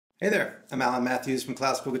Hey there, I'm Alan Matthews from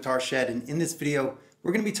Classical Guitar Shed, and in this video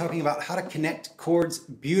we're going to be talking about how to connect chords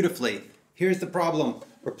beautifully. Here's the problem.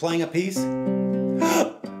 We're playing a piece and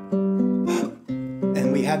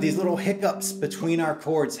we have these little hiccups between our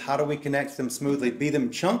chords. How do we connect them smoothly? Be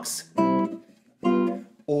them chunks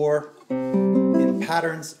or in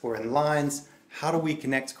patterns or in lines. How do we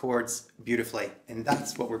connect chords beautifully? And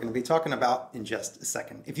that's what we're going to be talking about in just a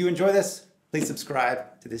second. If you enjoy this, please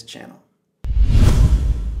subscribe to this channel.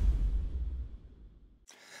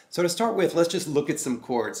 So to start with, let's just look at some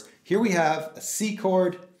chords. Here we have a C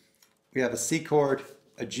chord, we have a C chord,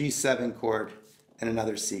 a G7 chord, and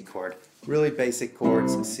another C chord. Really basic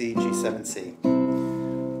chords, C, G7, C.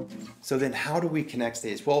 So then how do we connect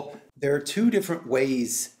these? Well, there are two different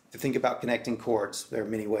ways to think about connecting chords. There are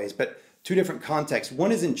many ways, but two different contexts.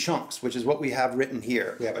 One is in chunks, which is what we have written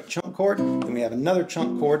here. We have a chunk chord, and we have another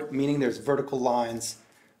chunk chord, meaning there's vertical lines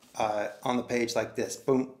on the page like this.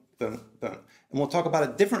 Boom, boom, boom. And we'll talk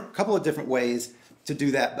about a couple of different ways to do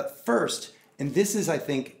that. But first, and this is, I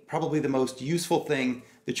think, probably the most useful thing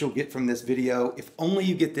that you'll get from this video. If only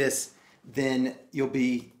you get this, then you'll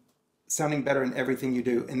be sounding better in everything you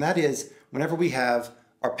do. And that is whenever we have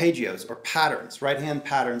arpeggios or patterns, right-hand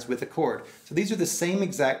patterns with a chord. So these are the same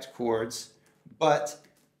exact chords, but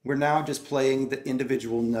we're now just playing the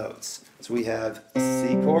individual notes. So we have a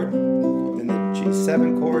C chord, then the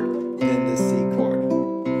G7 chord, then the C chord.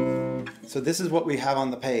 So this is what we have on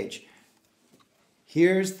the page.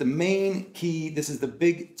 Here's the main key. This is the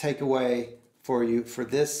big takeaway for you for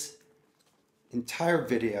this entire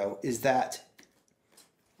video, is that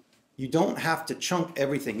you don't have to chunk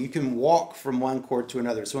everything. You can walk from one chord to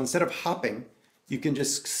another. So instead of hopping, you can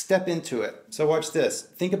just step into it. So watch this.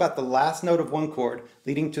 Think about the last note of one chord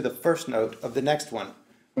leading to the first note of the next one.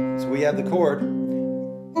 So we have the chord,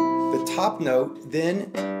 the top note,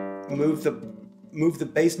 then move the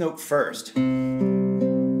bass note first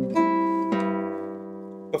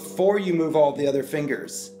before you move all the other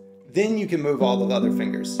fingers. Then you can move all the other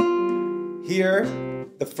fingers. Here,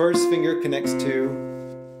 the first finger connects to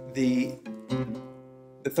the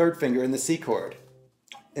third finger in the C chord,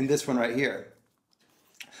 in this one right here.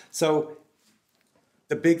 So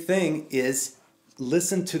the big thing is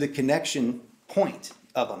listen to the connection point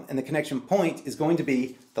of them, and the connection point is going to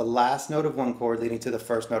be the last note of one chord leading to the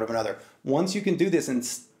first note of another. Once you can do this and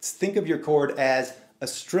think of your chord as a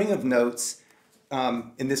string of notes,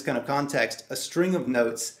 in this kind of context, a string of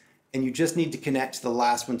notes, and you just need to connect the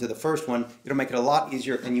last one to the first one, it'll make it a lot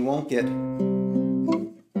easier, and you won't get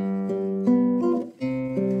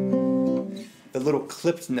the little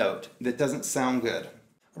clipped note that doesn't sound good.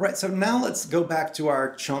 All right, so now let's go back to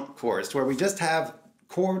our chunk chords, where we just have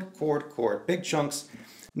chord, chord, chord, big chunks,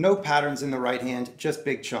 no patterns in the right hand, just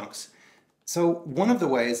big chunks. So one of the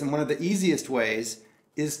ways, and one of the easiest ways,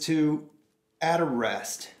 is to add a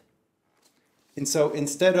rest. And so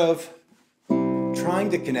instead of trying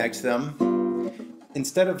to connect them,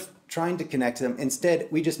 instead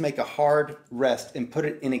we just make a hard rest and put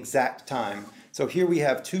it in exact time. So here we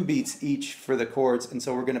have 2 beats each for the chords, and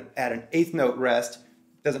so we're going to add an 8th note rest.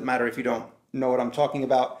 Doesn't matter if you don't know what I'm talking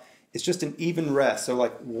about. It's just an even rest. So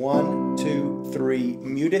like 1, 2, 3,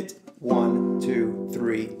 mute it, 1, 2,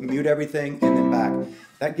 3, mute everything, and then back.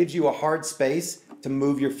 That gives you a hard space to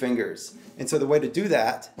move your fingers. And so the way to do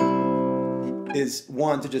that is,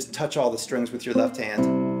 one, to just touch all the strings with your left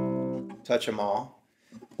hand, touch them all,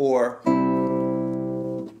 or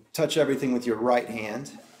touch everything with your right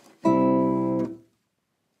hand,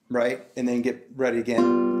 right? And then get ready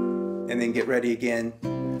again, and then get ready again.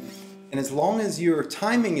 And as long as your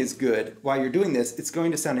timing is good while you're doing this, it's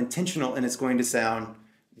going to sound intentional and it's going to sound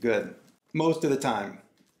good most of the time.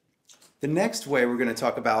 The next way we're going to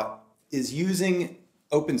talk about is using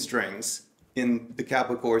open strings in the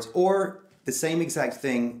capital chords, or the same exact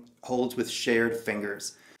thing holds with shared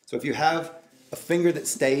fingers. So if you have a finger that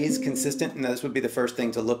stays consistent, and this would be the first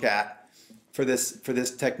thing to look at for this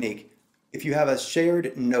technique, if you have a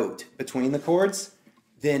shared note between the chords,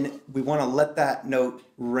 then we want to let that note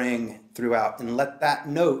ring throughout and let that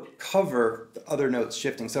note cover the other notes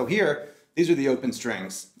shifting. So here, these are the open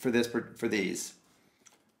strings for these.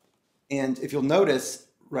 And if you'll notice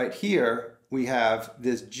right here, we have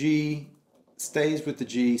this G stays with the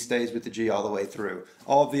G, stays with the G all the way through.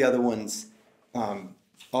 All of the other ones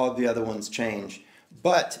change.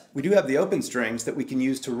 But we do have the open strings that we can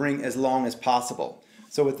use to ring as long as possible.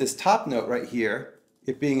 So with this top note right here,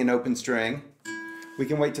 it being an open string, we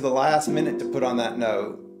can wait to the last minute to put on that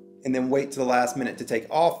note, and then wait to the last minute to take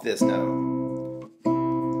off this note.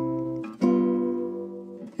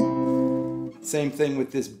 Same thing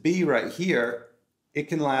with this B right here. it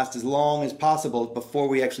can last as long as possible before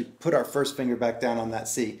we actually put our first finger back down on that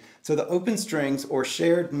C. So the open strings or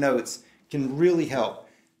shared notes can really help.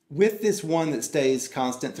 With this one that stays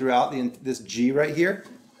constant throughout, this G right here,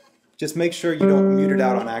 just make sure you don't mute it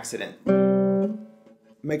out on accident.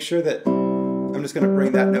 Make sure that, I'm just going to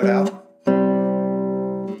bring that note out.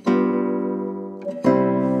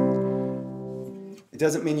 It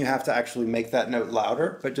doesn't mean you have to actually make that note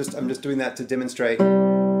louder, but I'm just doing that to demonstrate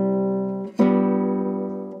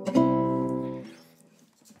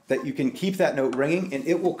that you can keep that note ringing and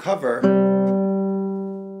it will cover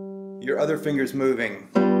your other fingers moving.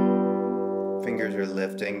 Fingers are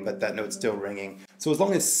lifting, but that note's still ringing. So as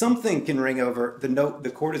long as something can ring over the note,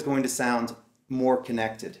 the chord is going to sound more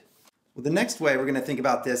connected. Well, the next way we're going to think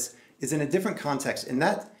about this is in a different context, and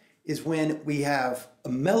that is when we have a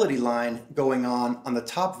melody line going on the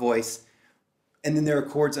top voice, and then there are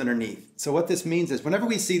chords underneath. So what this means is whenever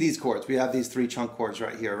we see these chords, we have these 3 chunk chords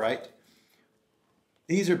right here, right?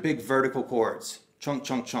 These are big vertical chords, chunk,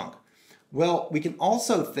 chunk, chunk. Well, we can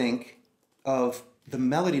also think of the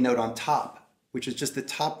melody note on top, which is just the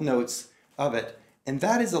top notes of it, and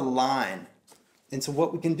that is a line. And so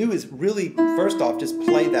what we can do is really, first off, just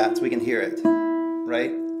play that so we can hear it,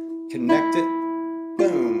 right? Connect it,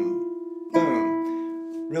 boom,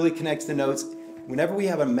 boom. Really connects the notes. Whenever we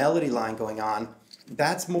have a melody line going on,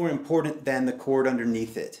 that's more important than the chord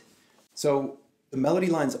underneath it. So the melody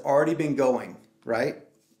line's already been going, right?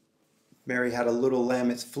 Mary had a little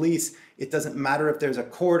lamb, its fleece. It doesn't matter if there's a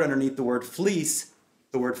chord underneath the word fleece.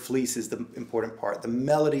 The word fleece is the important part. The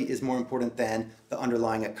melody is more important than the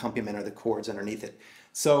underlying accompaniment or the chords underneath it.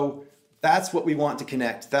 So that's what we want to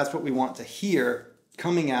connect. That's what we want to hear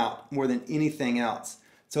coming out more than anything else.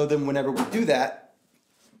 So then whenever we do that,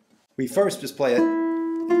 we first just play it.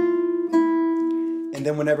 And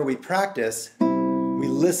then whenever we practice, we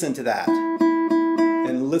listen to that.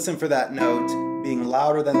 And listen for that note being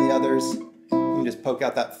louder than the others. You can just poke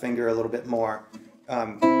out that finger a little bit more.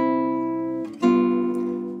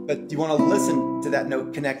 But you want to listen to that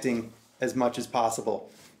note connecting as much as possible.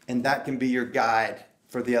 And that can be your guide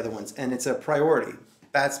for the other ones. And it's a priority.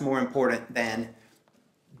 That's more important than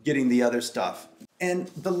getting the other stuff. And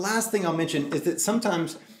the last thing I'll mention is that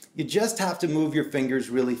sometimes you just have to move your fingers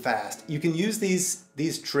really fast. You can use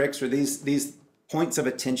these tricks or these points of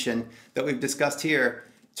attention that we've discussed here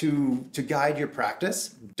to guide your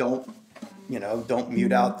practice. Don't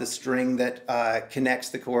mute out the string that connects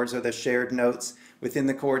the chords or the shared notes within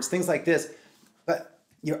the chords, things like this. But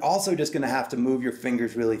you're also just going to have to move your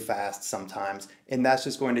fingers really fast sometimes, and that's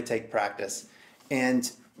just going to take practice.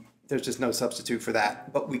 And there's just no substitute for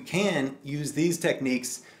that. But we can use these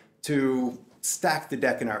techniques to stack the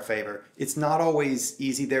deck in our favor. It's not always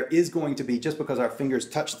easy. There is going to be, just because our fingers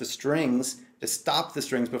touch the strings to stop the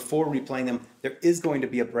strings before replaying them, there is going to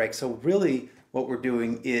be a break. So really what we're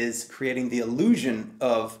doing is creating the illusion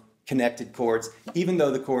of connected chords, even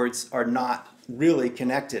though the chords are not really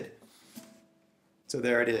connected. So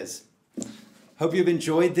there it is. Hope you've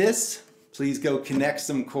enjoyed this. Please go connect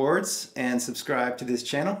some chords and subscribe to this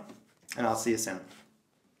channel, and I'll see you soon.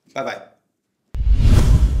 Bye-bye.